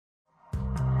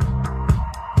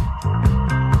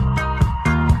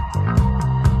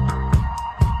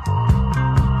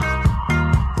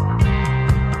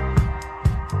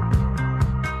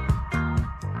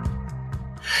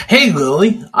Hey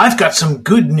Lily, I've got some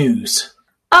good news.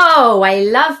 Oh, I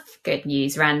love good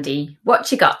news, Randy.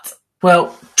 What you got?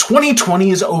 Well, 2020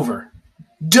 is over.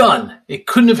 Done. It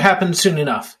couldn't have happened soon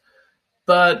enough.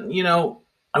 But,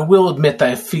 I will admit that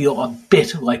I feel a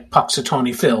bit like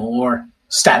Puxatawny Phil or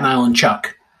Staten Island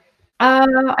Chuck.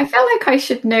 I feel like I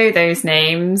should know those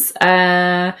names.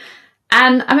 And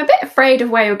I'm a bit afraid of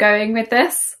where you're going with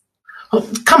this. Oh,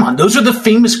 come on, those are the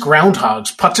famous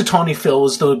groundhogs. Puxatawny Phil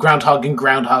is the groundhog in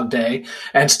Groundhog Day,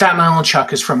 and Staten Island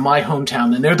Chuck is from my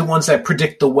hometown, and they're the ones that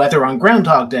predict the weather on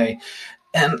Groundhog Day.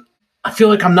 And I feel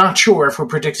like I'm not sure if we're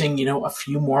predicting, a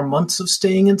few more months of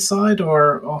staying inside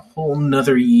or a whole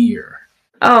nother year.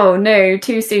 Oh, no,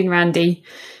 too soon, Randy.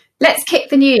 Let's kick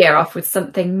the new year off with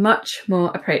something much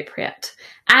more appropriate.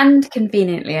 And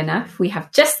conveniently enough, we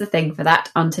have just the thing for that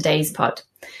on today's pod.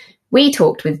 We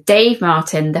talked with Dave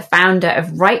Martin, the founder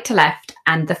of Right to Left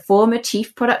and the former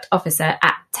Chief Product Officer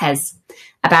at Tez,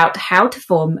 about how to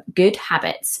form good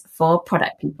habits for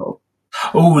product people.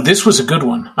 Oh, this was a good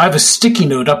one. I have a sticky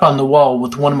note up on the wall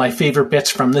with one of my favorite bits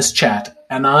from this chat,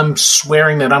 and I'm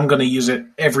swearing that I'm going to use it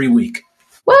every week.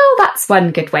 Well, that's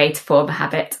one good way to form a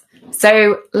habit.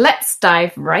 So let's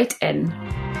dive right in.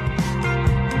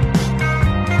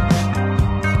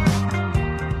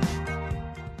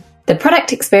 The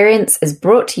product experience is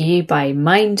brought to you by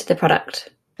Mind the Product.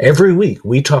 Every week,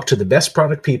 we talk to the best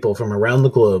product people from around the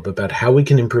globe about how we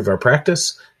can improve our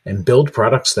practice and build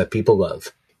products that people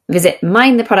love. Visit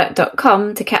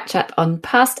mindtheproduct.com to catch up on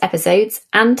past episodes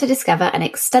and to discover an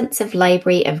extensive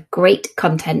library of great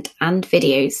content and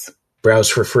videos. Browse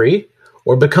for free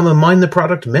or become a Mind the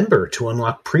Product member to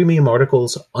unlock premium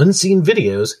articles, unseen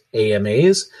videos,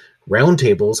 AMAs,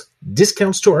 roundtables,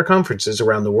 discounts to our conferences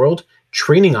around the world,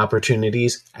 training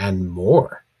opportunities, and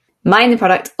more. Mind the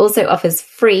Product also offers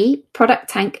free Product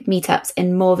Tank meetups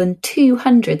in more than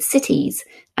 200 cities,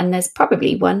 and there's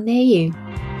probably one near you.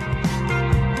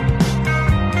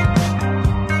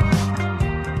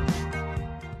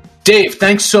 Dave,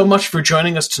 thanks so much for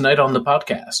joining us tonight on the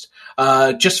podcast.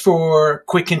 Just for a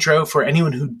quick intro for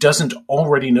anyone who doesn't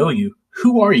already know you,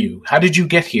 who are you? How did you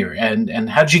get here? And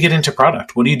how did you get into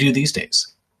product? What do you do these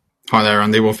days? Hi there,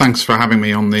 Andy. Well, thanks for having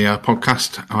me on the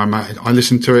podcast. I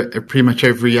listen to it pretty much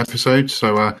every episode,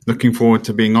 so looking forward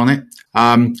to being on it.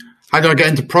 How did I get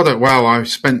into product? Well, I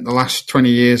spent the last 20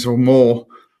 years or more,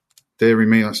 dearie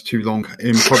me, that's too long,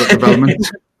 in product development.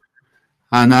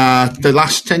 And the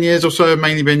last 10 years or so have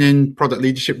mainly been in product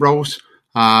leadership roles,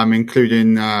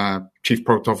 including Chief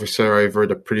Product Officer over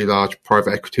at a pretty large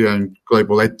private equity-owned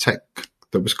global ed tech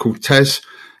that was called Tez.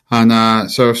 And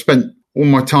so I've spent all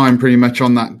my time pretty much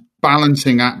on that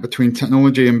balancing act between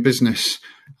technology and business,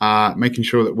 making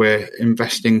sure that we're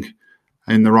investing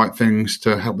in the right things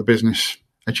to help the business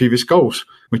achieve its goals,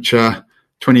 which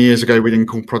 20 years ago we didn't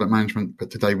call product management,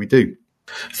 but today we do.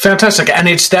 Fantastic. And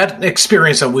it's that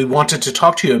experience that we wanted to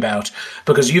talk to you about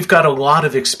because you've got a lot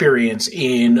of experience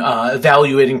in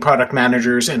evaluating product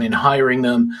managers and in hiring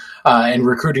them and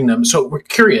recruiting them. So we're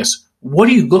curious, what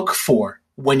do you look for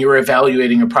when you're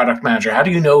evaluating a product manager? How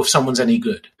do you know if someone's any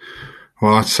good?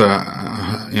 Well, that's a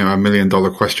 $1 million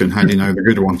question. How do you know the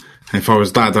good one? And if I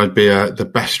was that, I'd be the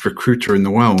best recruiter in the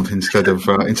world instead of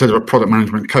a product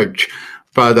management coach.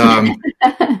 But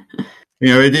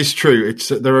it is true.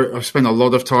 I've spent a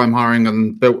lot of time hiring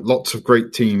and built lots of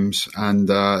great teams. And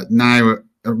now, at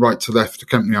Right to Left, the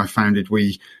company I founded,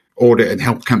 we audit and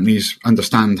help companies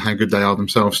understand how good they are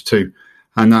themselves too.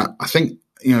 And I think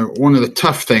one of the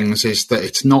tough things is that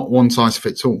it's not one size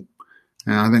fits all.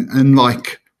 And I think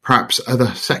unlike perhaps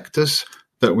other sectors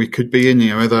that we could be in,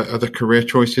 other career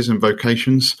choices and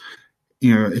vocations,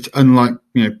 it's unlike,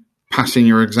 passing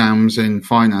your exams in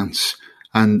finance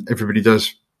and everybody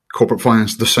does corporate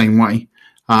finance the same way.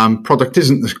 Product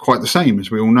isn't quite the same,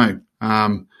 as we all know.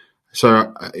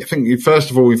 So I think first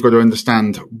of all, we've got to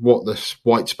understand what this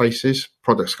white space is.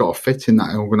 Product's got to fit in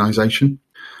that organization.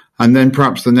 And then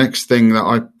perhaps the next thing that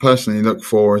I personally look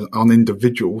for on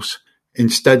individuals,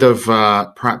 instead of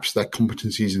perhaps their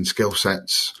competencies and skill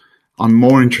sets, I'm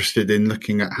more interested in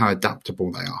looking at how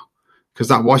adaptable they are, because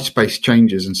that white space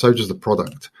changes and so does the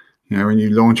product. When you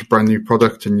launch a brand new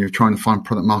product and you're trying to find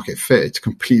product market fit, it's a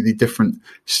completely different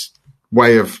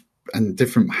way of and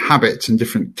different habits and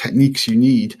different techniques you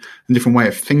need and different way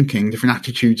of thinking, different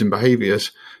attitudes and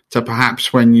behaviors to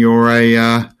perhaps when you're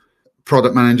a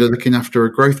product manager looking after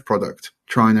a growth product,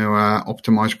 trying to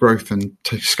optimize growth and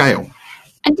to scale.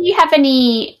 And do you have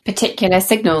any particular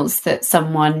signals that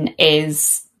someone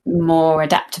is more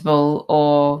adaptable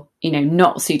or,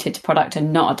 not suited to product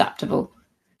and not adaptable?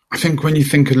 I think when you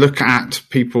look at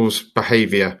people's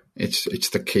behavior, it's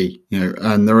the key,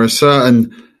 and there are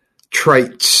certain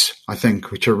traits, I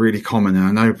think, which are really common. And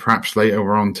I know perhaps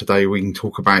later on today we can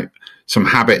talk about some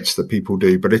habits that people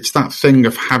do, but it's that thing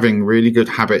of having really good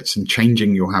habits and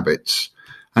changing your habits.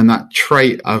 And that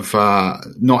trait of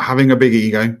not having a big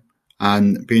ego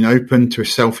and being open to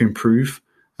self-improve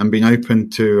and being open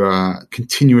to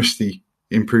continuously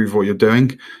improve what you're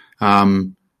doing.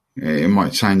 It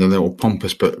might sound a little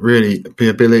pompous, but really the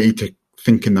ability to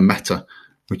think in the meta,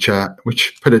 which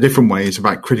put a different way is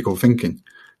about critical thinking.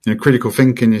 Critical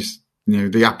thinking is,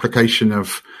 the application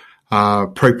of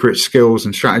appropriate skills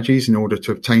and strategies in order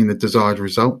to obtain the desired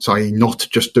results, i.e. not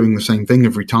just doing the same thing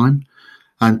every time.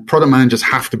 And product managers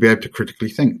have to be able to critically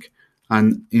think.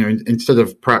 And, instead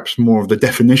of perhaps more of the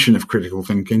definition of critical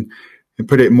thinking, and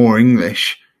put it more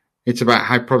English, it's about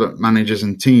how product managers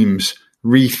and teams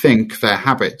rethink their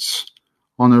habits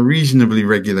on a reasonably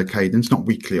regular cadence, not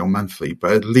weekly or monthly,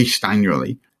 but at least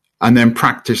annually, and then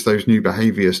practice those new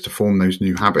behaviors to form those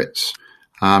new habits.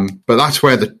 But that's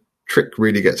where the trick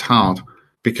really gets hard,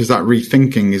 because that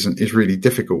rethinking is really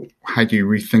difficult. How do you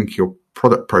rethink your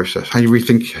product process? How do you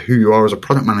rethink who you are as a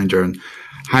product manager? And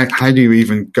how do you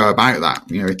even go about that?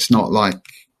 It's not like,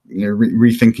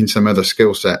 rethinking some other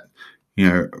skill set,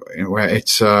 where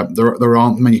it's, there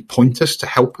aren't many pointers to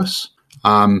help us.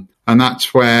 And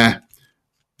that's where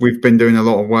we've been doing a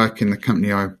lot of work in the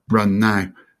company I run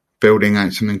now, building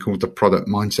out something called the product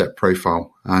mindset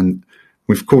profile. And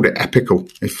we've called it Epical.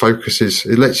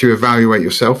 It lets you evaluate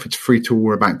yourself. It's a free tool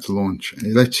we're about to launch.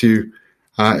 It lets you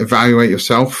evaluate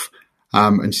yourself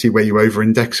and see where you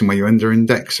over-index and where you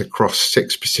under-index across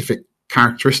 6 specific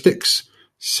characteristics,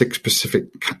 6 specific,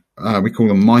 we call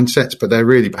them mindsets, but they're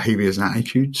really behaviors and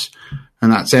attitudes.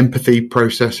 And that's empathy,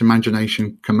 process,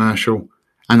 imagination, commercial,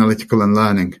 analytical, and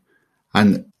learning.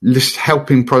 And just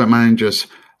helping product managers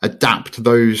adapt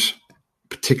those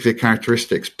particular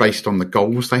characteristics based on the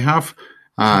goals they have.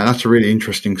 That's a really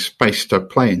interesting space to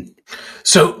play in.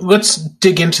 So let's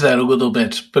dig into that a little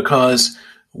bit, because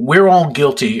we're all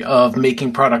guilty of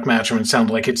making product management sound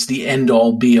like it's the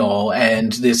end-all, be-all,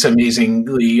 and this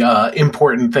amazingly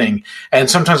important thing. And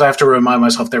sometimes I have to remind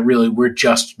myself that really we're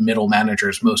just middle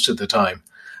managers most of the time.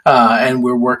 And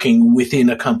we're working within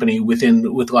a company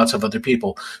with lots of other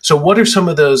people. So what are some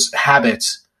of those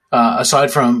habits,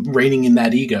 aside from reining in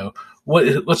that ego?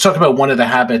 Let's talk about one of the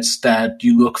habits that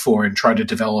you look for and try to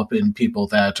develop in people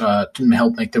that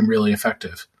help make them really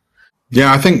effective.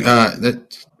 Yeah, I think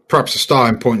that perhaps the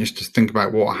starting point is to think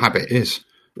about what a habit is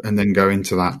and then go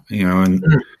into that, and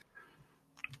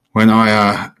when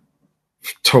I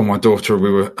told my daughter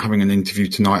we were having an interview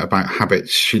tonight about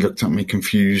habits, she looked at me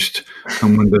confused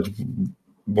and wondered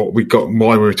why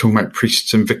we were talking about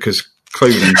priests and vicars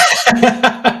clothing.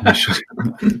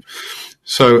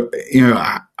 So,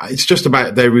 it's just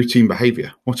about their routine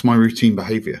behavior. What's my routine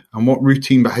behavior? And what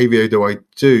routine behavior do I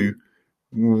do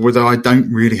that I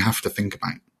don't really have to think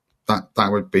about?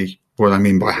 That would be what I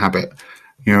mean by habit.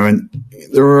 And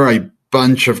there are a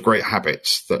bunch of great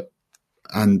habits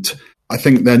and I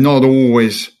think they're not all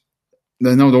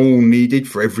needed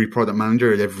for every product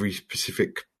manager at every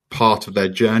specific part of their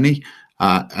journey.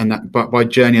 But by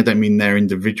journey, I don't mean their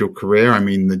individual career. I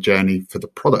mean the journey for the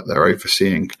product they're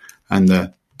overseeing and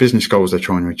the business goals they're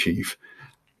trying to achieve.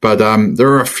 But there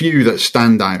are a few that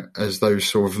stand out as those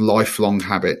sort of lifelong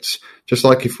habits. Just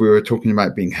like if we were talking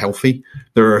about being healthy,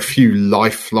 there are a few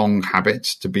lifelong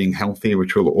habits to being healthy,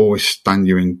 which will always stand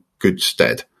you in good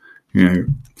stead.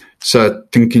 So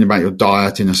thinking about your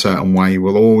diet in a certain way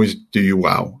will always do you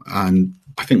well. And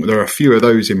I think there are a few of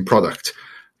those in product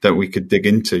that we could dig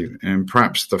into. And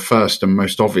perhaps the first and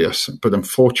most obvious, but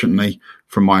unfortunately,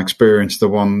 from my experience, the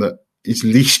one that is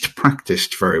least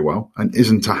practiced very well and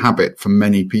isn't a habit for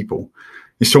many people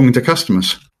is talking to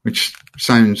customers, which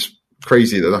sounds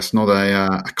crazy that that's not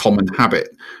a common habit.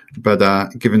 But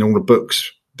given all the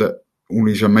books that all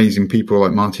these amazing people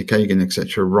like Marty Kagan,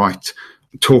 etc., write,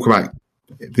 talk about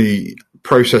the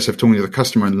process of talking to the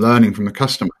customer and learning from the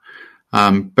customer.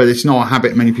 But it's not a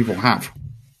habit many people have.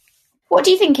 What do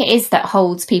you think it is that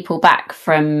holds people back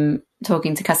from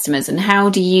talking to customers, and how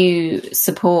do you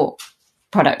support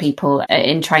product people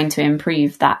in trying to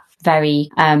improve that very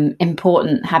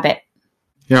important habit?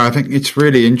 Yeah, I think it's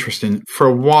really interesting. For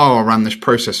a while, I ran this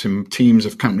process in teams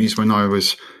of companies when I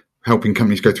was helping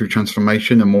companies go through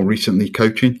transformation, and more recently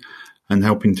coaching and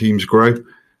helping teams grow.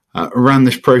 Around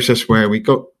this process where we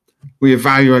got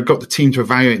the team to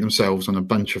evaluate themselves on a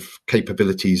bunch of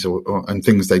capabilities and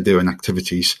things they do and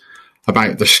activities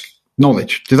about the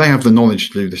knowledge. Do they have the knowledge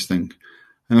to do this thing?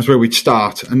 And that's where we'd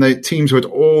start. And the teams would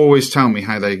always tell me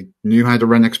how they knew how to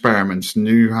run experiments,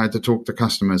 knew how to talk to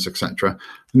customers, etc.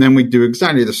 And then we'd do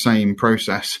exactly the same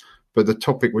process but the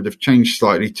topic would have changed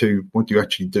slightly to what do you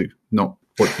actually do, not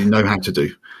what you know how to do.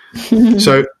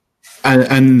 So,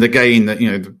 and the gain that,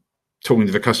 talking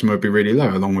to the customer would be really low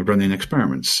along with running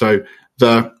experiments. So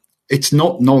it's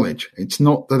not knowledge. It's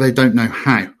not that they don't know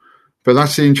how, but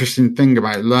that's the interesting thing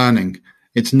about learning.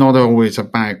 It's not always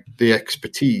about the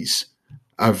expertise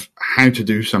of how to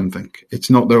do something. It's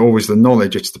not always the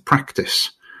knowledge. It's the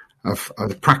practice of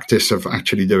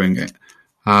actually doing it.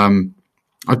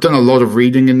 I've done a lot of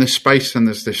reading in this space, and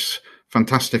there's this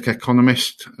fantastic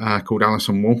economist called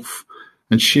Alison Wolfe,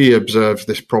 and she observed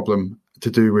this problem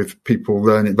to do with people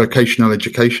learning vocational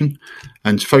education,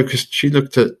 and she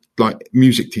looked at like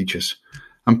music teachers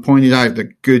and pointed out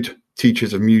that good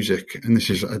teachers of music, and this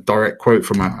is a direct quote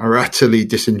from her, are utterly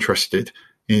disinterested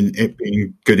in it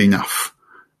being good enough.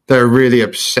 They're really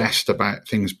obsessed about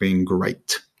things being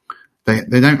great. They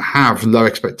don't have low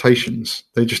expectations.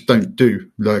 They just don't do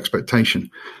low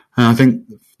expectation. And I think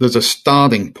there's a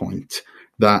starting point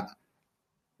that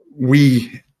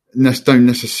we don't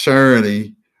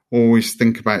necessarily always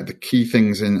think about the key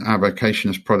things in our vocation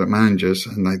as product managers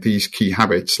and like these key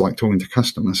habits, like talking to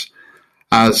customers,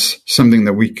 as something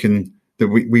that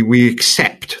we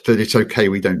accept that it's okay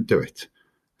we don't do it.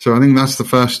 So I think that's the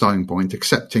first starting point,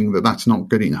 accepting that that's not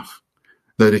good enough,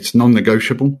 that it's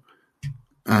non-negotiable,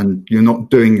 and you're not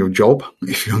doing your job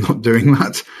if you're not doing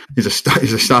that is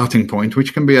a starting point,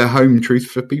 which can be a home truth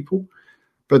for people.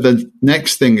 But the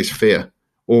next thing is fear.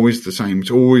 Always the same.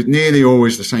 It's nearly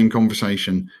always the same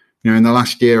conversation. In the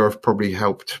last year, I've probably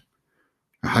helped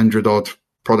 100 odd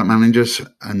product managers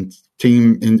and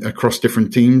across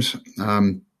different teams,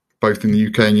 both in the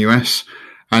UK and US.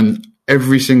 And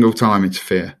every single time it's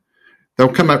fear.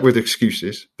 They'll come up with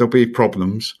excuses. There'll be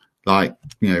problems like,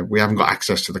 we haven't got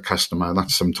access to the customer.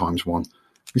 That's sometimes one.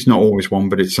 It's not always one,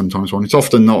 but it's sometimes one. It's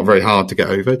often not very hard to get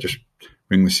over. Just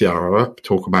ring the CRO up,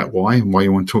 talk about why and why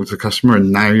you want to talk to the customer,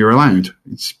 and now you're allowed.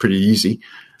 It's pretty easy.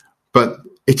 But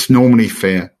it's normally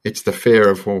fear. It's the fear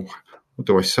of, well, what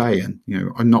do I say? And,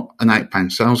 I'm not an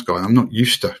outbound sales guy. I'm not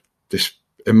used to this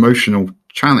emotional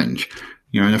challenge.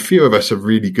 And a few of us are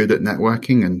really good at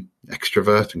networking and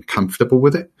extrovert and comfortable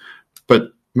with it.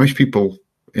 But most people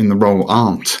in the role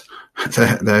aren't.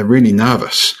 They're really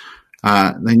nervous.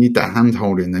 They need that hand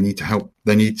holding. They need to help.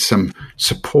 They need some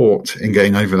support in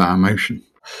getting over that emotion.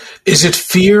 Is it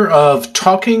fear of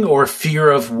talking or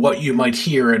fear of what you might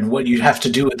hear and what you'd have to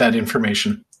do with that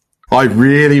information? I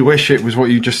really wish it was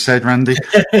what you just said, Randy.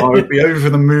 I would be over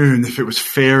the moon if it was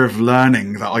fear of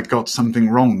learning that I got something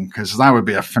wrong, because that would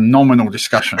be a phenomenal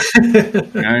discussion.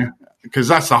 Because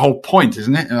that's the whole point,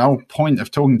 isn't it? And the whole point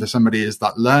of talking to somebody is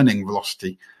that learning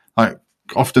velocity. Like,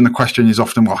 often the question is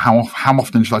well, how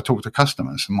often should I talk to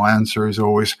customers? And my answer is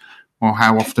always, well,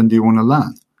 how often do you want to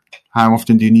learn? How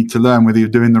often do you need to learn whether you're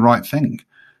doing the right thing?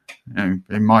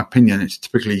 In my opinion, it's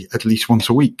typically at least once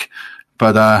a week,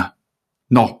 but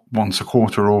not once a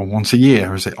quarter or once a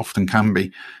year, as it often can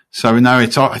be. So no,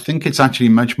 I think it's actually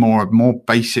much more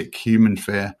basic human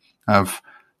fear of,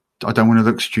 I don't want to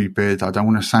look stupid. I don't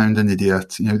want to sound an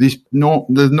idiot.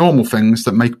 The normal things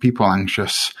that make people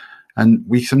anxious. And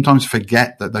we sometimes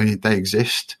forget that they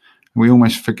exist. We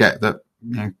almost forget that,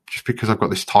 just because I've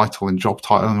got this title and job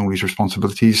title and all these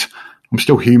responsibilities, I'm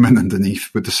still human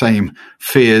underneath with the same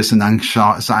fears and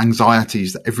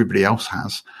anxieties that everybody else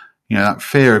has. That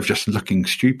fear of just looking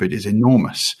stupid is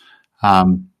enormous.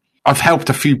 I've helped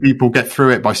a few people get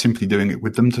through it by simply doing it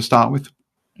with them to start with,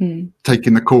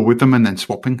 taking the call with them and then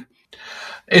swapping.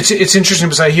 It's interesting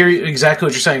because I hear exactly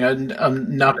what you're saying.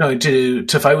 I'm not going to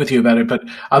fight with you about it, but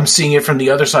I'm seeing it from the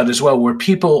other side as well, where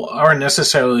people aren't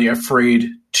necessarily afraid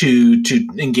to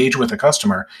engage with a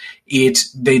customer.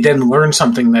 They then learn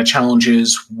something that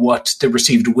challenges what the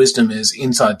received wisdom is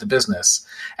inside the business.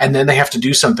 And then they have to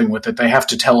do something with it. They have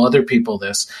to tell other people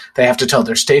this. They have to tell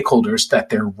their stakeholders that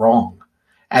they're wrong.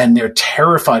 And they're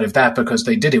terrified of that because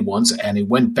they did it once and it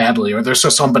went badly, or they saw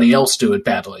somebody else do it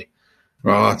badly.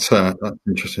 Well, that's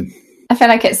interesting. I feel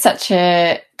like it's such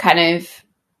a kind of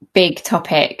big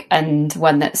topic, and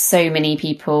one that so many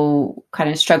people kind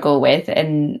of struggle with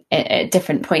at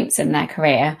different points in their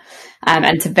career,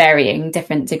 and to varying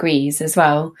different degrees as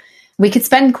well. We could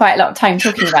spend quite a lot of time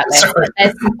talking about this, but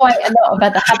there's quite a lot of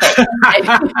other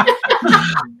habits.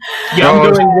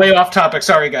 I'm going way off topic.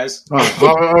 Sorry, guys.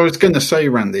 I was going to say,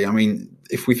 Randy, I mean,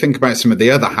 if we think about some of the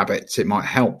other habits, it might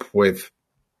help with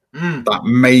that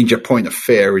major point of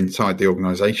fear inside the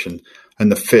organization,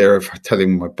 and the fear of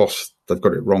telling my boss they've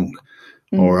got it wrong,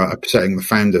 or upsetting the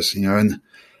founders, and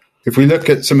if we look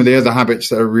at some of the other habits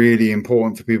that are really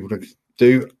important for people to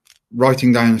do,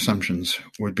 writing down assumptions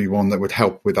would be one that would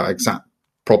help with that exact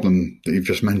problem that you've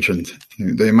just mentioned.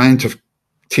 The amount of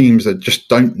teams that just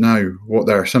don't know what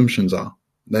their assumptions are.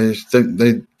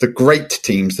 The great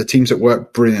teams, the teams that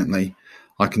work brilliantly,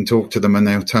 I can talk to them and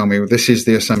they'll tell me, well, this is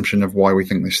the assumption of why we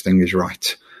think this thing is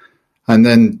right. And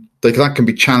then that can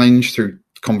be challenged through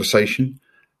conversation.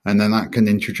 And then that can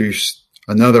introduce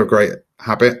another great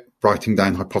habit, writing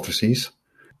down hypotheses.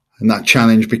 And that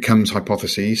challenge becomes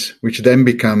hypotheses, which then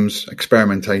becomes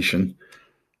experimentation.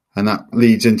 And that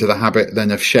leads into the habit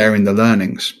then of sharing the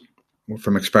learnings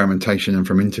from experimentation and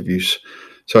from interviews.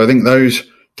 So I think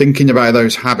thinking about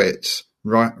those habits,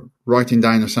 writing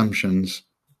down assumptions,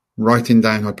 writing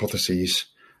down hypotheses,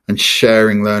 and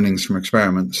sharing learnings from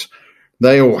experiments,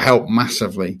 they all help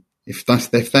massively. If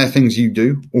they're things you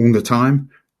do all the time,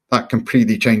 that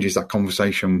completely changes that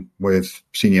conversation with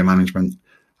senior management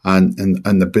and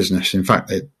the business. In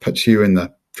fact, it puts you in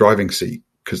the driving seat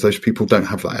because those people don't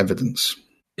have that evidence.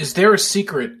 Is there a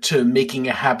secret to making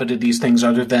a habit of these things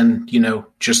other than,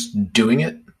 just doing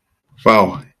it?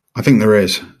 Well, I think there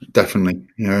is, definitely.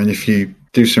 And if you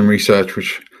do some research,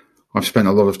 which I've spent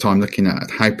a lot of time looking at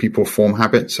how people form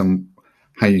habits and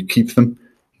how you keep them,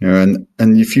 and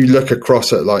if you look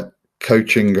across at like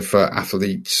coaching for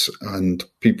athletes and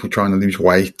people trying to lose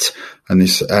weight in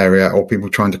this area, or people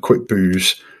trying to quit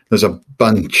booze, there's a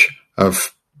bunch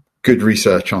of good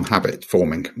research on habit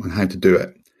forming and how to do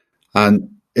it. And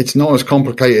it's not as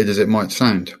complicated as it might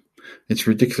sound. It's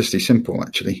ridiculously simple,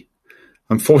 actually.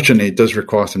 Unfortunately, it does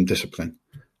require some discipline.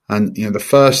 And, the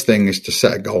first thing is to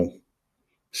set a goal,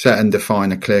 set and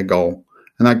define a clear goal.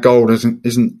 And that goal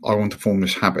isn't I want to form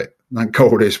this habit. That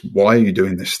goal is, why are you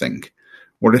doing this thing?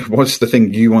 What's the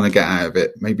thing you want to get out of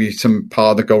it? Maybe some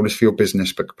part of the goal is for your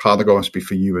business, but part of the goal has to be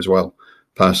for you as well,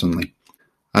 personally.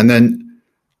 And then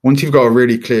once you've got a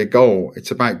really clear goal,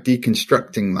 it's about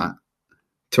deconstructing that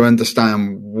to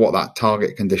understand what that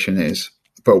target condition is,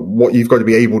 but what you've got to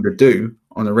be able to do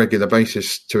on a regular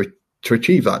basis to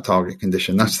achieve that target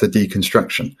condition. That's the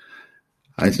deconstruction.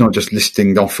 And it's not just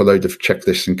listing off a load of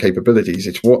checklists and capabilities.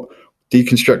 It's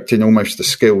deconstructing almost the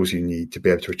skills you need to be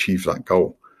able to achieve that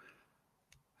goal.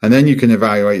 And then you can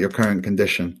evaluate your current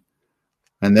condition.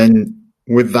 And then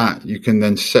with that, you can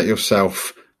then set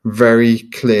yourself very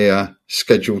clear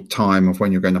scheduled time of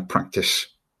when you're going to practice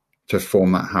to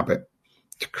form that habit,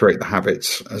 to create the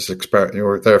habits as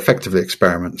they're effectively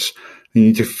experiments. You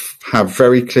need to have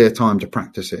very clear time to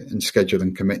practice it and schedule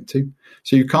and commit to.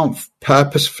 So you can't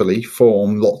purposefully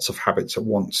form lots of habits at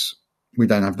once. We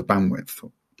don't have the bandwidth.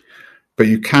 But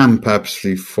you can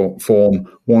purposefully form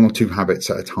one or two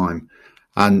habits at a time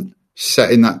and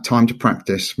setting that time to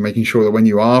practice, making sure that when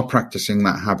you are practicing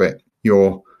that habit,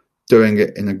 you're doing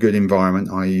it in a good environment,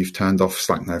 i.e. you've turned off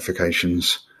Slack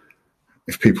notifications.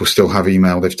 If people still have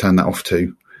email, they've turned that off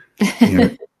too.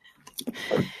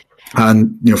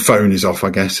 And your phone is off, I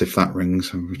guess, if that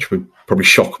rings, which would probably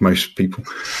shock most people.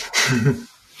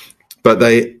 But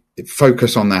they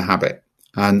focus on their habit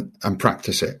and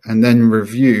practice it, and then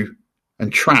review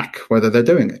and track whether they're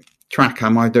doing it. Track,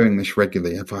 am I doing this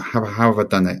regularly? How have I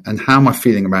done it? And how am I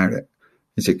feeling about it?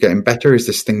 Is it getting better? Is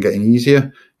this thing getting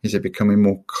easier? Is it becoming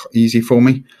more easy for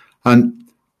me? And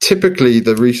typically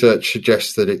the research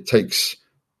suggests that it takes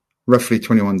roughly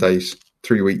 21 days,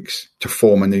 3 weeks to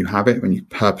form a new habit when you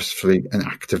purposefully and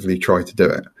actively try to do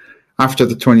it. After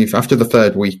the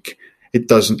third week, it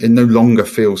no longer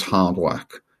feels hard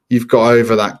work. You've got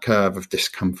over that curve of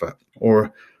discomfort.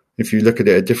 Or if you look at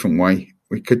it a different way,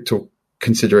 we could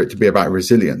consider it to be about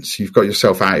resilience. You've got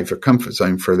yourself out of your comfort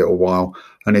zone for a little while,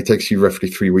 and it takes you roughly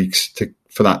 3 weeks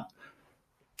for that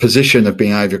position of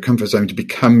being out of your comfort zone to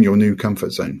become your new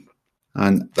comfort zone.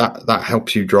 And that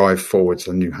helps you drive forwards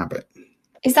a new habit.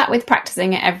 Is that with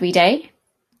practicing it every day?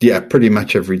 Yeah, pretty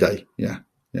much every day. Yeah.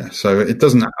 So it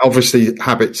doesn't, obviously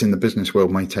habits in the business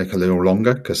world may take a little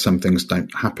longer because some things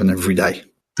don't happen every day.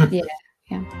 Yeah.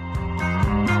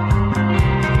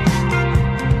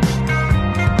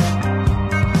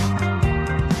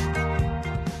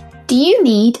 Do you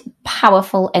need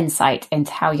powerful insight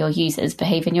into how your users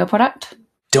behave in your product?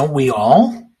 Don't we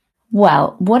all?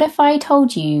 Well, what if I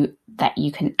told you that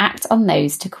you can act on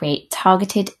those to create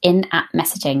targeted in-app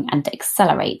messaging and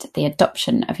accelerate the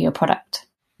adoption of your product?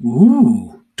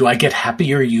 Ooh, do I get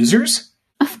happier users?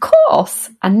 Of course!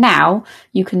 And now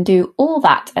you can do all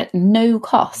that at no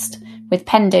cost with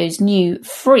Pendo's new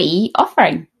free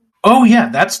offering. Oh yeah,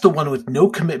 that's the one with no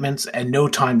commitments and no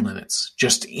time limits.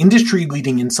 Just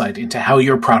industry-leading insight into how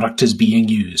your product is being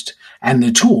used and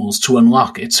the tools to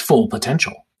unlock its full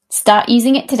potential. Start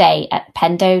using it today at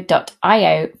pendo.io/free.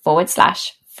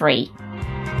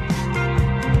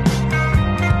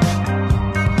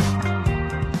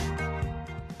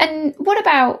 And what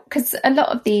about, because a lot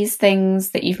of these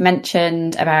things that you've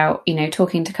mentioned about,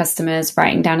 talking to customers,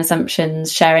 writing down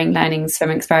assumptions, sharing learnings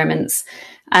from experiments,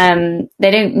 they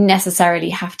don't necessarily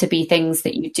have to be things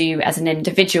that you do as an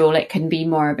individual. It can be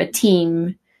more of a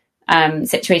team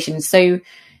situation. So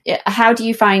how do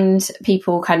you find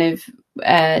people kind of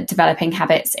developing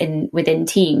habits within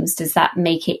teams? Does that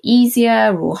make it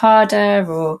easier or harder?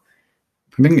 Or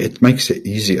I think it makes it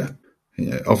easier.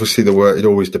 Obviously, it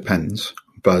always depends,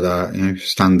 but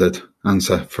standard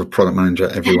answer for product manager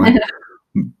everywhere.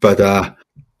 But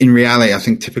in reality, I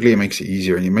think typically it makes it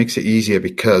easier, and it makes it easier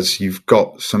because you've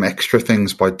got some extra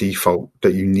things by default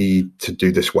that you need to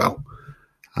do this well.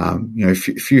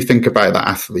 If you think about that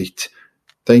athlete,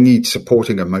 they need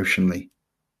supporting emotionally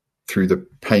through the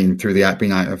pain, through the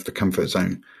being out of the comfort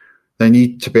zone. They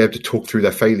need to be able to talk through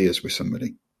their failures with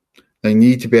somebody. They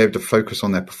need to be able to focus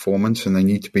on their performance, and they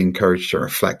need to be encouraged to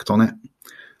reflect on it.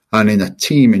 And in a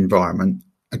team environment,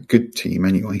 a good team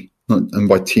anyway, and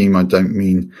by team, I don't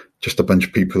mean just a bunch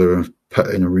of people who are put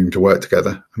in a room to work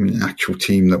together. I mean an actual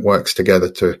team that works together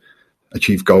to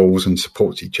achieve goals and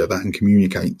supports each other and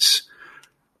communicates.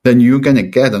 Then you're going to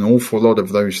get an awful lot of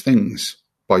those things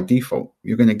by default.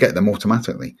 You're going to get them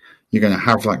automatically. You're going to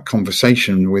have that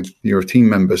conversation with your team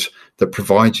members that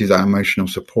provides you that emotional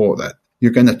support, that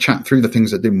you're going to chat through the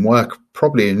things that didn't work,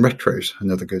 probably in retros,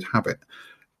 another good habit,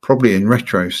 probably in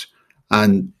retros,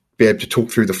 and be able to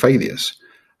talk through the failures.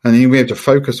 And then you'll be able to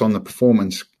focus on the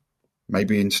performance,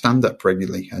 maybe in stand-up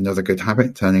regularly, another good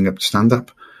habit, turning up to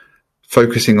stand-up,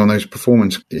 focusing on those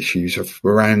performance issues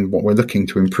around what we're looking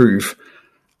to improve.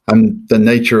 And the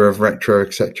nature of retro,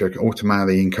 etc.,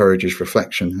 automatically encourages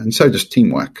reflection, and so does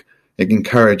teamwork. It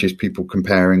encourages people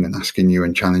comparing and asking you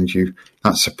and challenge you.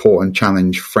 That support and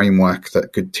challenge framework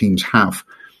that good teams have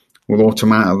will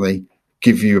automatically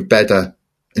give you a better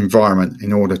environment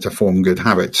in order to form good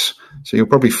habits. So you'll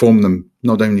probably form them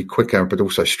not only quicker, but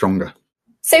also stronger.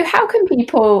 So how can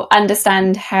people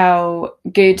understand how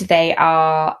good they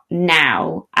are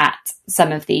now at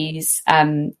some of these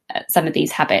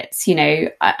habits?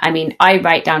 I mean, I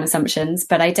write down assumptions,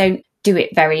 but I don't do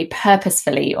it very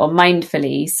purposefully or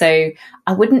mindfully. So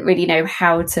I wouldn't really know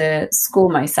how to score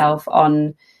myself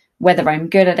on whether I'm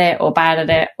good at it or bad at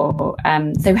it. Or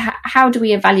so how do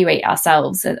we evaluate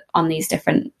ourselves on these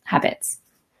different habits?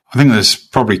 I think there's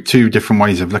probably two different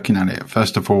ways of looking at it.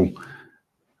 First of all,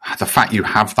 the fact you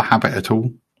have the habit at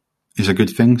all is a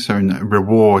good thing. So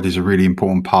reward is a really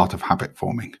important part of habit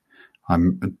forming.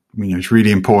 It's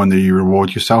really important that you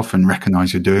reward yourself and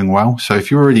recognize you're doing well. So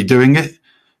if you're already doing it,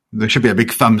 there should be a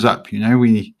big thumbs up.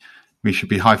 We should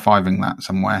be high-fiving that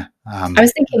somewhere. I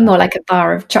was thinking more like a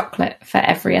bar of chocolate for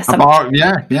every assumption.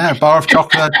 A bar of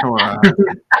chocolate or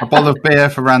a bottle of beer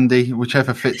for Randy,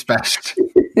 whichever fits best.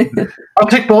 I'll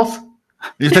take both.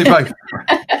 You take both.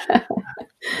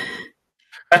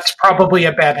 That's probably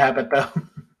a bad habit, though.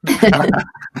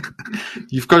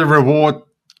 You've got to reward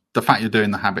the fact you're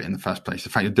doing the habit in the first place, the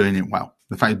fact you're doing it well,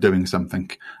 the fact you're doing something.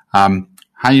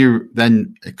 How you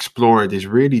then explore it is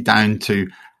really down to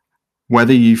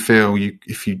whether you feel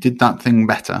if you did that thing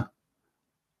better,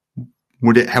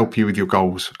 would it help you with your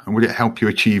goals? And would it help you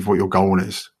achieve what your goal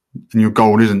is? And your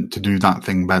goal isn't to do that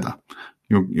thing better.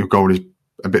 Your goal is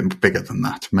a bit bigger than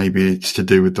that. Maybe it's to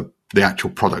do with the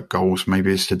actual product goals.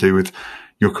 Maybe it's to do with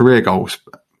your career goals.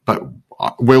 But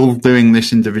will doing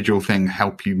this individual thing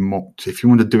help you more? If you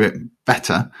want to do it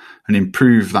better and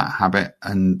improve that habit,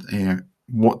 and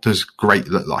what does great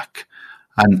look like?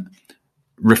 And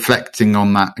reflecting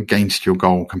on that against your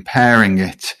goal, comparing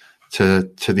it to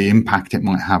the impact it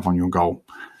might have on your goal.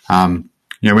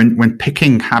 When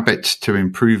picking habits to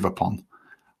improve upon,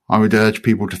 I would urge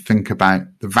people to think about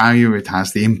the value it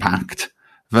has, the impact,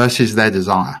 versus their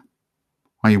desire.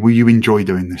 Will you enjoy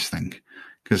doing this thing?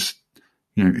 Because,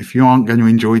 if you aren't going to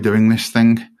enjoy doing this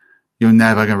thing, you're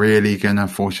never really going to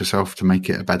force yourself to make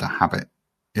it a better habit.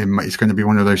 It's going to be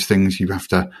one of those things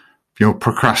you'll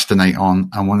procrastinate on,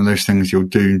 and one of those things you'll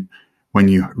do when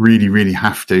you really, really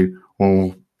have to,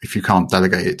 or if you can't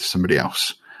delegate it to somebody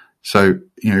else. So,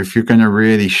 if you're going to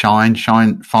really shine,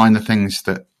 find the things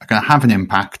that are going to have an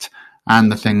impact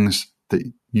and the things that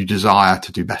you desire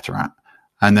to do better at,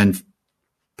 and then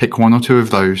pick one or two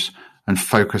of those and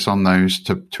focus on those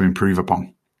to improve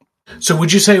upon. So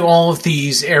would you say all of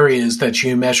these areas that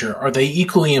you measure, are they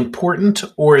equally important,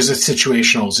 or is it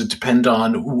situational? Does it depend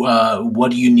on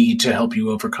what do you need to help you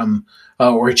overcome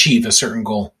or achieve a certain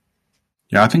goal?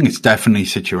 Yeah, I think it's definitely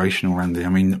situational, Randy. I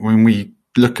mean, when we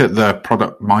look at the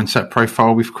product mindset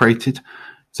profile we've created,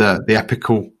 the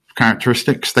epical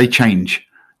characteristics, they change.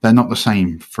 They're not the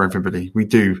same for everybody. We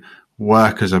do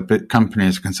work as a big company,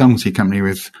 as a consultancy company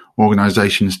with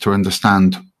organizations to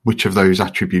understand which of those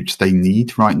attributes they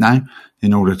need right now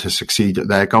in order to succeed at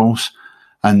their goals.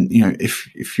 And,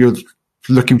 if you're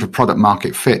looking for product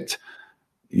market fit,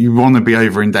 you want to be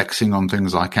over indexing on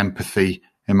things like empathy,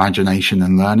 imagination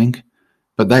and learning,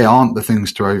 but they aren't the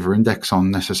things to over index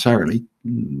on necessarily.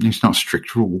 It's not a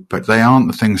strict rule, but they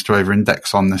aren't the things to over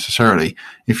index on necessarily.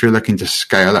 If you're looking to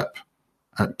scale up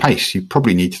at pace, you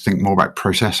probably need to think more about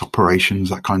process, operations,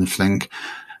 that kind of thing.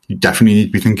 You definitely need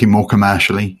to be thinking more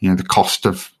commercially, the cost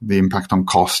of the impact on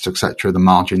costs, etc., the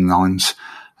margin lines,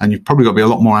 and you've probably got to be a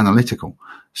lot more analytical.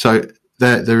 So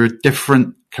there are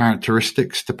different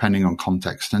characteristics depending on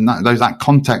context, and that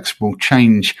context will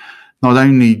change not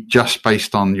only just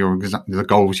based on the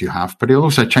goals you have, but it'll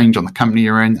also change on the company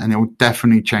you're in, and it will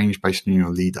definitely change based on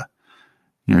your leader.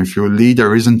 If your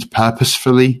leader isn't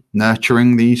purposefully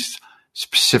nurturing these,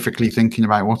 specifically thinking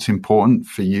about what's important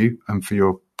for you and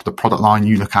for the product line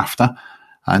you look after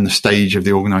and the stage of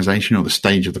the organization or the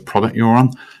stage of the product you're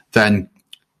on, then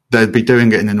they'll be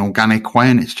doing it in an organic way,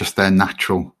 and it's just their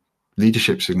natural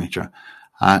leadership signature.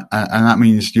 And that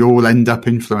means you'll end up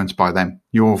influenced by them.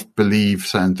 You'll believe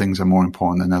certain things are more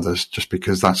important than others just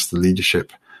because that's the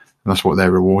leadership. That's what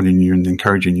they're rewarding you and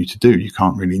encouraging you to do. You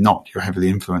can't really not. You're heavily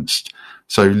influenced.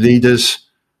 So leaders,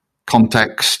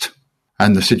 context,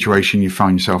 and the situation you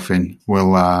find yourself in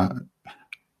will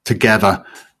together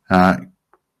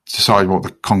decide what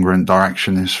the congruent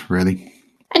direction is, really.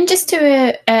 And just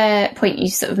to a point you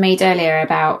sort of made earlier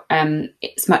about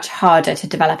it's much harder to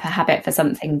develop a habit for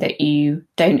something that you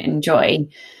don't enjoy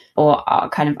or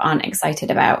aren't excited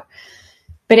about.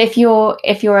 But if you're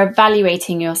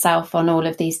evaluating yourself on all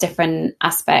of these different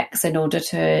aspects in order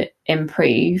to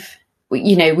improve,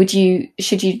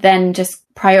 should you then just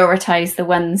prioritize the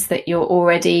ones that you're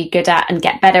already good at and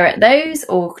get better at those,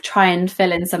 or try and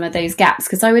fill in some of those gaps?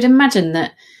 Because I would imagine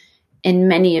that in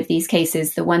many of these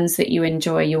cases, the ones that you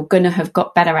enjoy, you're going to have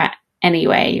got better at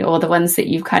anyway, or the ones that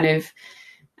you've kind of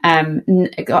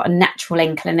got a natural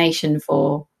inclination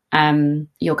for,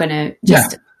 you're going to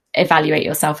just evaluate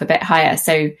yourself a bit higher.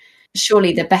 So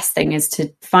surely the best thing is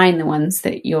to find the ones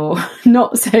that you're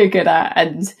not so good at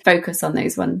and focus on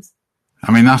those ones.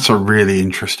 I mean, that's a really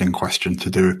interesting question to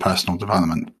do with personal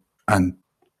development, and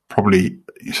probably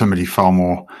somebody far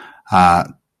more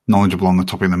knowledgeable on the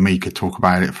topic than me could talk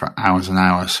about it for hours and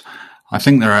hours. I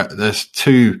think there's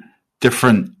two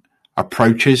different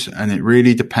approaches, and it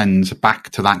really depends back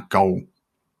to that goal.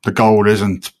 The goal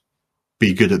isn't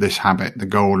be good at this habit. The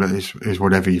goal is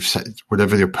whatever you've set,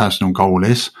 whatever your personal goal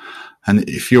is. And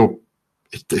if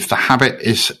the habit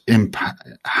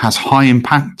has high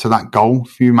impact to that goal,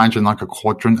 if you imagine like a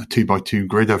quadrant, a 2x2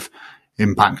 grid of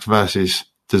impact versus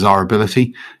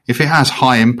desirability, if it has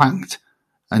high impact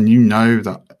and you know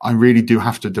that I really do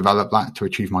have to develop that to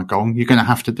achieve my goal, you're going to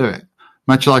have to do it.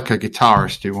 Much like a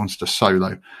guitarist who wants to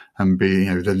solo and be,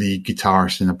 the lead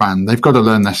guitarist in a band, they've got to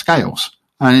learn their scales,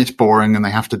 and it's boring and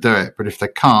they have to do it. But if they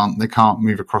can't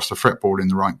move across the fretboard in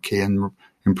the right key and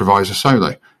improvise a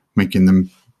solo,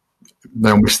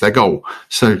 they'll miss their goal.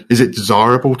 So is it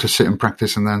desirable to sit and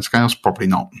practice and learn scales? Probably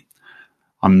not.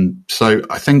 So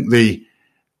I think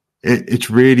it's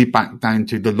really back down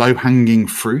to the low-hanging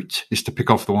fruit is to pick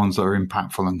off the ones that are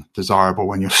impactful and desirable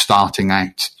when you're starting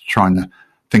out trying to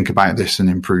think about this and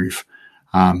improve.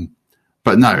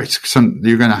 But no,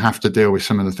 you're going to have to deal with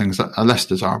some of the things that are less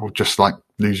desirable, just like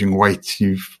losing weight.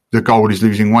 The goal is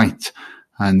losing weight.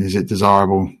 And is it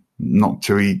desirable not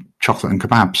to eat chocolate and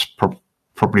kebabs?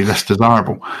 Probably less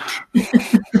desirable.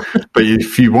 But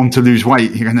if you want to lose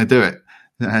weight, you're going to do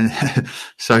it.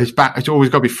 So it's always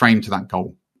got to be framed to that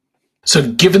goal.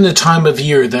 So given the time of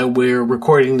year that we're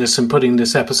recording this and putting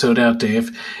this episode out,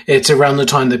 Dave, it's around the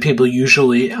time that people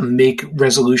usually make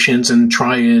resolutions and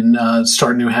try and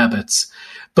start new habits.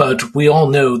 But we all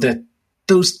know that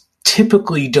those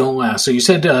typically don't last. So you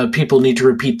said people need to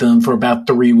repeat them for about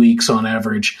 3 weeks on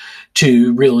average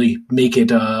to really make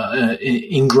it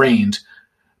ingrained.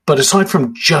 But aside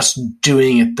from just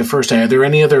doing it the first day, are there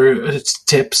any other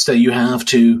tips that you have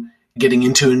to getting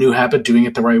into a new habit, doing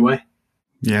it the right way?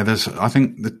 Yeah, I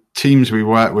think the teams we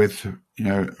work with,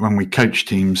 when we coach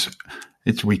teams,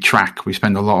 we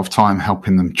spend a lot of time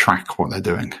helping them track what they're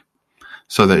doing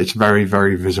so that it's very,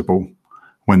 very visible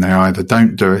when they either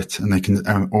don't do it and they can,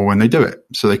 or when they do it.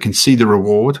 So they can see the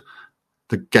reward,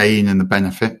 the gain and the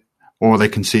benefit, or they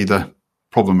can see the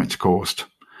problem it's caused.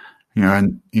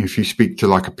 And if you speak to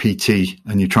like a PT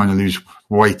and you're trying to lose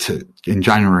weight in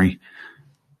January,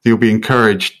 you'll be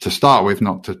encouraged to start with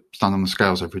not to stand on the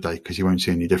scales every day because you won't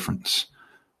see any difference.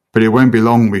 But it won't be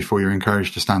long before you're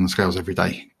encouraged to stand on the scales every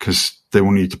day, because they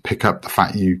want you to pick up the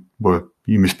fact you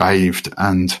misbehaved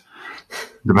and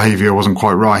the behavior wasn't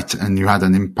quite right and you had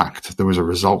an impact. There was a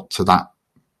result to that,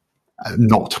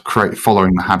 not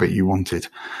following the habit you wanted.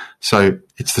 So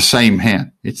it's the same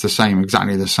here. It's the same,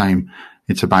 exactly the same.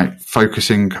 It's about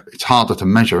focusing. It's harder to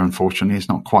measure, unfortunately. It's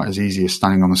not quite as easy as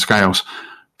standing on the scales,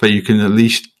 but you can at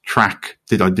least track,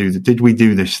 did we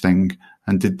do this thing?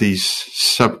 And did these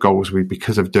sub goals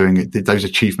because of doing it, did those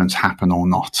achievements happen or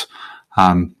not?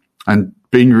 And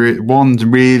being one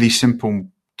really simple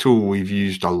tool we've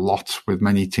used a lot with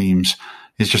many teams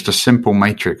is just a simple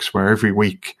matrix where every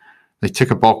week they tick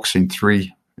a box in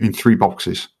three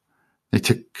boxes. They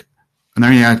tick, and they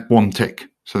only had one tick.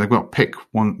 So they've got to pick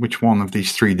which one of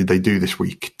these three did they do this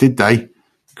week? Did they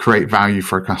create value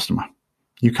for a customer?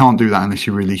 You can't do that unless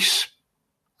you release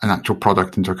an actual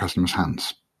product into a customer's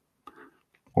hands.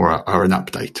 Or an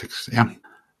update. Yeah.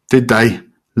 Did they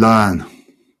learn,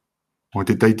 or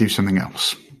did they do something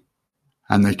else?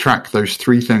 And they track those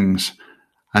three things.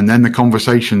 And then the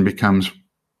conversation becomes,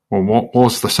 well, what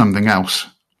was the something else?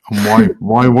 And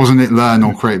why wasn't it learn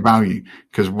or create value?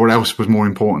 Because what else was more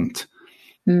important?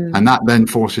 And that then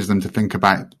forces them to think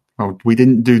about, well, we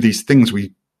didn't do these things.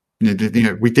 We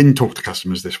didn't talk to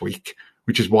customers this week,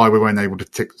 which is why we weren't able to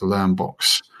tick the learn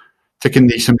box. Ticking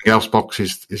the something else box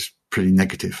is pretty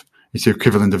negative. It's the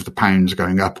equivalent of the pounds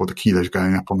going up or the kilos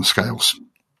going up on the scales.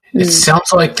 It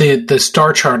sounds like the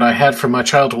star chart I had for my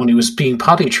child when he was being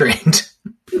potty trained.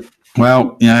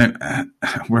 Well,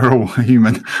 we're all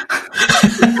human.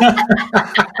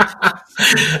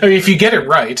 I mean, if you get it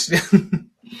right.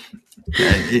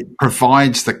 It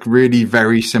provides the really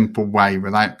very simple way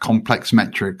without complex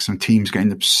metrics and teams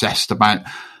getting obsessed about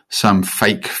some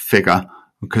fake figure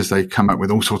because they come up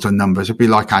with all sorts of numbers. It'd be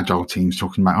like agile teams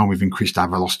talking about, we've increased our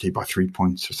velocity by 3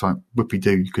 points. It's like,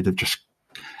 whoopie-doo, you could have just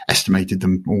estimated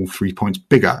them all 3 points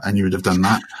bigger and you would have done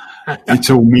that. It's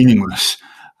all meaningless.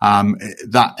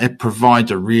 That it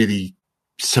provides a really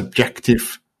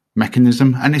subjective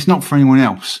mechanism, and it's not for anyone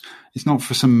else. It's not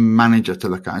for some manager to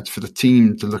look at. It's for the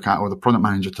team to look at, or the product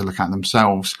manager to look at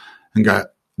themselves and go,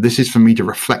 this is for me to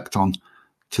reflect on,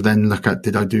 to then look at,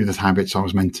 did I do the habits I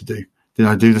was meant to do? Did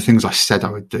I do the things I said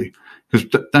I would do? Because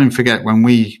don't forget, when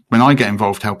I get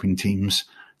involved helping teams,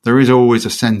 there is always a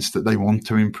sense that they want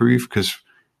to improve, because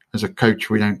as a coach,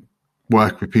 we don't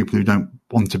work with people who don't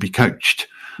want to be coached.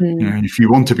 And if you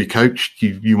want to be coached,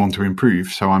 you want to improve.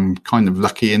 So I'm kind of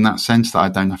lucky in that sense that I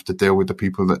don't have to deal with the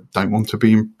people that don't want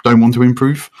to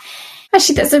improve.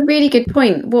 Actually, that's a really good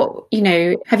point.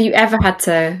 Have you ever had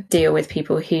to deal with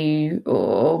people who,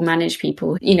 or manage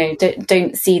people,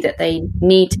 don't see that they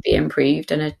need to be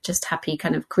improved and are just happy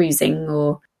kind of cruising?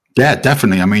 Or yeah,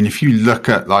 definitely. I mean, if you look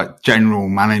at like general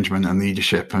management and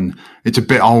leadership, and it's a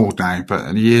bit old now,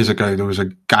 but years ago there was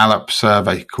a Gallup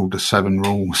survey called the 7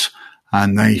 Rules.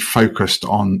 And they focused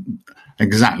on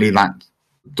exactly that.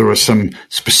 There were some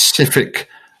specific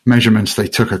measurements they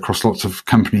took across lots of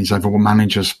companies over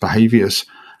managers' behaviors,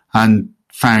 and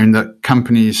found that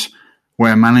companies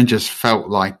where managers felt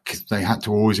like they had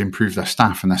to always improve their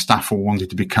staff and their staff all wanted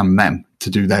to become them to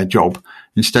do their job,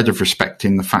 instead of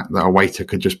respecting the fact that a waiter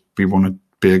could just want to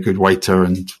be a good waiter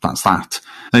and that's that.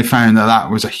 They found that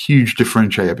was a huge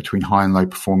differentiator between high and low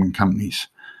performing companies.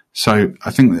 So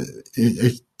I think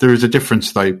that there is a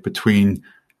difference, though, between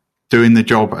doing the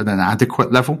job at an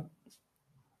adequate level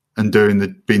and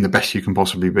being the best you can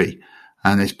possibly be.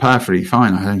 And it's perfectly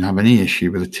fine. I don't have any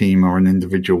issue with a team or an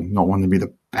individual not wanting to be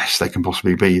the best they can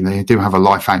possibly be. They do have a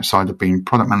life outside of being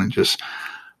product managers,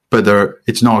 but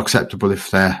it's not acceptable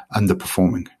if they're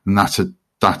underperforming. And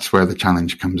that's where the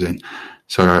challenge comes in.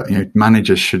 So,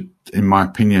 managers should, in my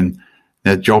opinion,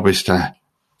 their job is to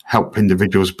help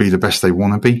individuals be the best they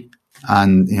want to be.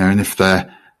 And, and if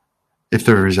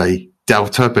there is a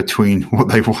delta between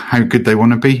how good they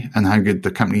want to be and how good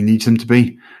the company needs them to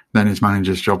be, then it's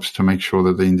managers' jobs to make sure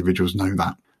that the individuals know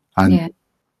that and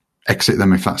exit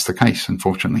them if that's the case.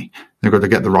 Unfortunately, they've got to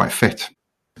get the right fit.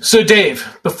 So,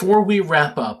 Dave, before we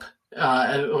wrap up,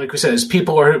 like we said, as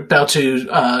people are about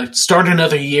to start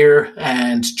another year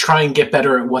and try and get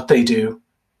better at what they do,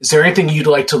 is there anything you'd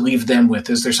like to leave them with?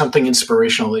 Is there something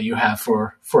inspirational that you have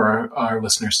for our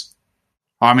listeners?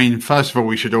 I mean, first of all,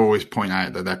 we should always point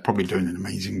out that they're probably doing an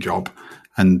amazing job,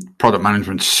 and product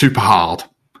management's super hard.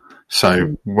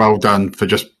 So well done for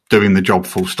just doing the job,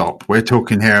 full stop. We're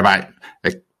talking here about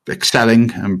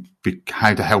excelling and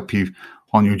how to help you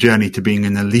on your journey to being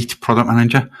an elite product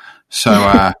manager.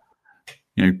 So,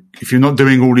 if you're not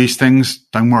doing all these things,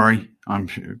 don't worry. I'm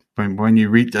sure when you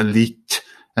reach elite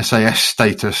SAS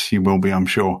status, you will be, I'm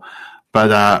sure.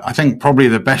 But I think probably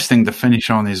the best thing to finish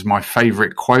on is my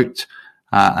favorite quote.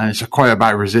 And it's a quote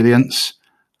about resilience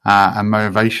and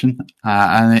motivation.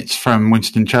 And it's from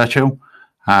Winston Churchill.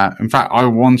 In fact, I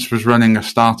once was running a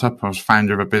startup. I was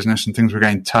founder of a business and things were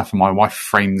getting tough. And my wife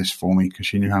framed this for me because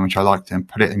she knew how much I liked it and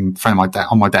put it in front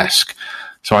of on my desk.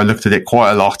 So I looked at it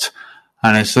quite a lot.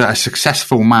 And it's that a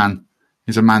successful man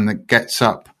is a man that gets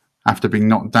up after being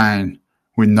knocked down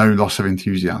with no loss of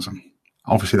enthusiasm.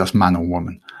 Obviously, that's man or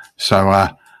woman. So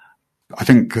I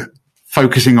think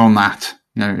focusing on that,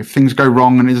 if things go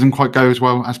wrong and it doesn't quite go as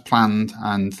well as planned,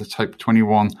 and let's hope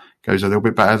 21 goes a little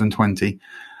bit better than 20,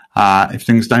 if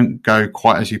things don't go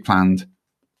quite as you planned,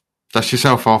 dust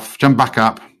yourself off, jump back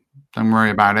up, don't worry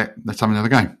about it, let's have another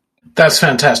go. That's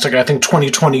fantastic. I think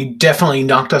 2020 definitely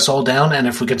knocked us all down, and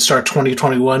if we could start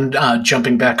 2021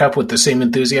 jumping back up with the same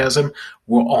enthusiasm,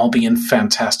 we'll all be in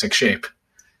fantastic shape.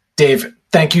 Dave,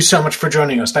 thank you so much for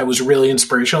joining us. That was really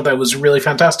inspirational. That was really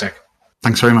fantastic.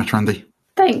 Thanks very much, Randy.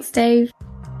 Thanks, Dave.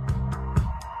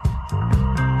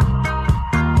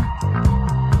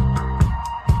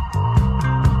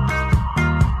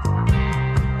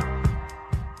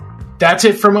 That's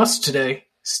it from us today.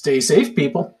 Stay safe,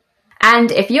 people.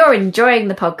 And if you're enjoying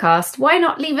the podcast, why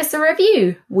not leave us a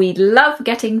review? We'd love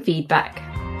getting feedback.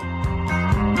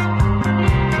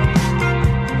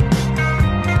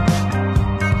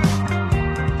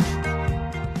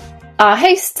 Our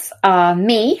hosts are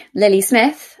me, Lily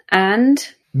Smith, and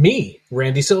me,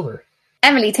 Randy Silver.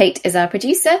 Emily Tate is our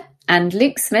producer, and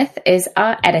Luke Smith is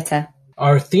our editor.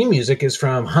 Our theme music is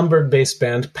from Hamburg-based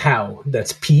band PAU,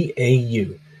 that's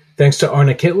P-A-U. Thanks to Arne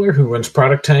Kittler, who runs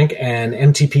Product Tank and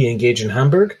MTP Engage in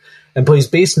Hamburg, and plays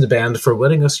bass in the band, for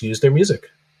letting us use their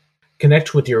music.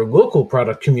 Connect with your local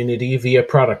product community via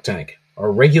Product Tank,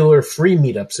 our regular free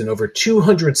meetups in over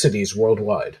 200 cities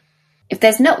worldwide. If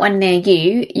there's not one near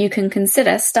you, you can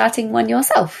consider starting one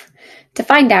yourself. To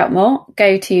find out more,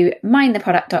 go to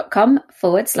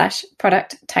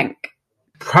mindtheproduct.com/product tank.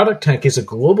 Product Tank is a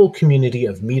global community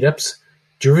of meetups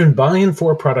driven by and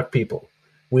for product people.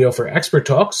 We offer expert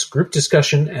talks, group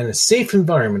discussion, and a safe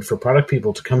environment for product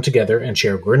people to come together and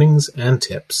share learnings and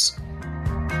tips.